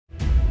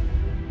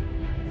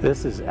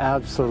This is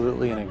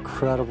absolutely an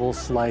incredible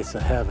slice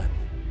of heaven.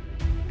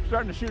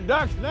 Starting to shoot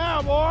ducks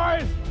now,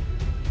 boys.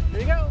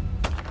 Here you go.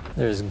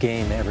 There's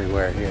game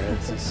everywhere here.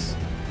 This is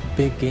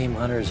big game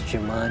hunter's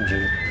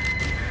Jumanji.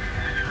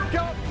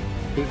 Go.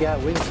 He got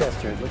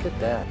Winchester. Look at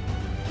that.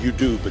 You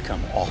do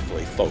become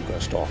awfully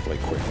focused awfully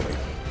quickly.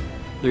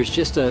 There's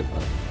just a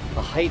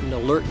heightened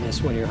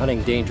alertness when you're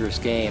hunting dangerous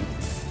game.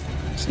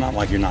 It's not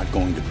like you're not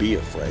going to be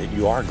afraid.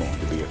 You are going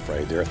to be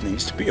afraid. There are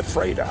things to be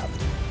afraid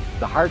of.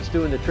 The heart's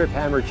doing the trip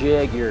hammer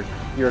jig. You're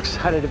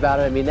excited about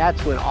it. I mean,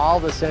 that's when all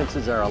the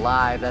senses are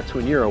alive. That's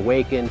when you're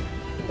awakened.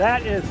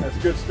 That's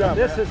good stuff.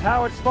 This is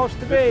how it's supposed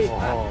to be.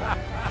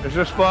 Oh. Is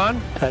this fun?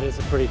 That is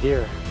a pretty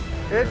deer.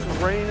 It's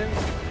raining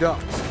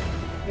ducks.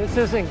 This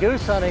isn't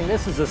goose hunting.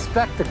 This is a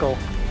spectacle.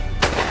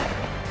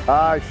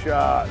 I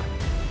shot.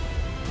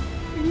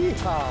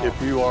 Yeehaw.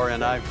 If you are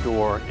an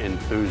outdoor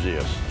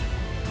enthusiast,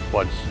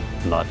 what's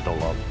not to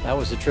love? That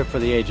was a trip for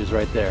the ages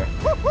right there.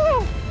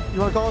 Woo-hoo! You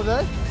want to call it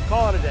a day?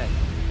 Call it a day.